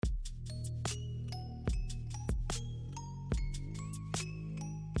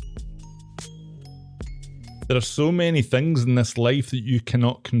There are so many things in this life that you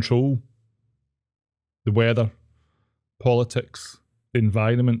cannot control. The weather, politics, the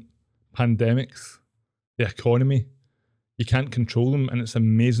environment, pandemics, the economy. You can't control them, and it's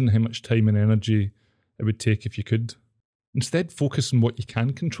amazing how much time and energy it would take if you could. Instead, focus on what you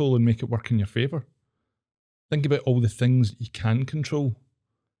can control and make it work in your favour. Think about all the things that you can control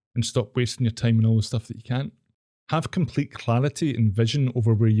and stop wasting your time on all the stuff that you can't. Have complete clarity and vision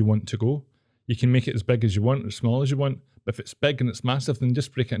over where you want to go. You can make it as big as you want or as small as you want, but if it's big and it's massive, then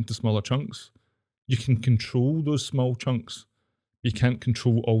just break it into smaller chunks. You can control those small chunks. You can't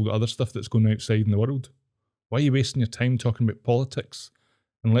control all the other stuff that's going outside in the world. Why are you wasting your time talking about politics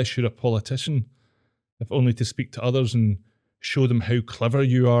unless you're a politician? If only to speak to others and show them how clever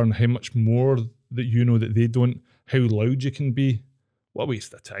you are and how much more that you know that they don't, how loud you can be. What a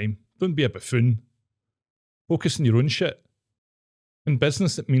waste of time. Don't be a buffoon. Focus on your own shit. In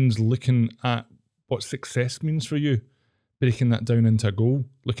business, it means looking at what success means for you, breaking that down into a goal,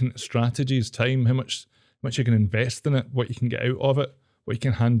 looking at strategies, time, how much you can invest in it, what you can get out of it, what you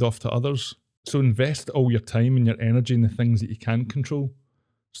can hand off to others. So invest all your time and your energy in the things that you can control.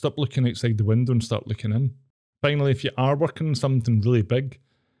 Stop looking outside the window and start looking in. Finally, if you are working on something really big,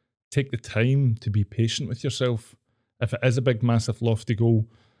 take the time to be patient with yourself. If it is a big, massive, lofty goal,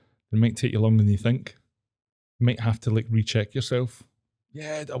 it might take you longer than you think. You might have to recheck yourself.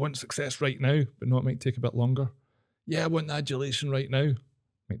 Yeah, I want success right now, but no, it might take a bit longer. Yeah, I want adulation right now. It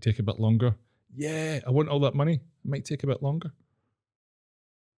might take a bit longer. Yeah, I want all that money. It might take a bit longer.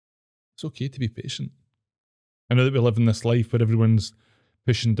 It's okay to be patient. I know that we live in this life where everyone's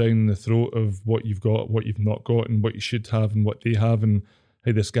pushing down the throat of what you've got, what you've not got, and what you should have and what they have, and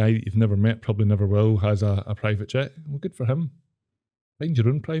how this guy that you've never met, probably never will, has a private jet. Well, good for him. Find your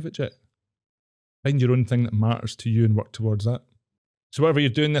own private jet. Find your own thing that matters to you and work towards that. So whatever you're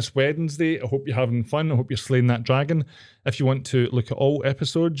doing this Wednesday, I hope you're having fun. I hope you're slaying that dragon. If you want to look at all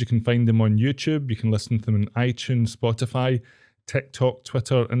episodes, you can find them on YouTube. You can listen to them on iTunes, Spotify, TikTok,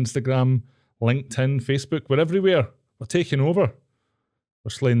 Twitter, Instagram, LinkedIn, Facebook. We're everywhere. We're taking over. We're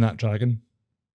slaying that dragon.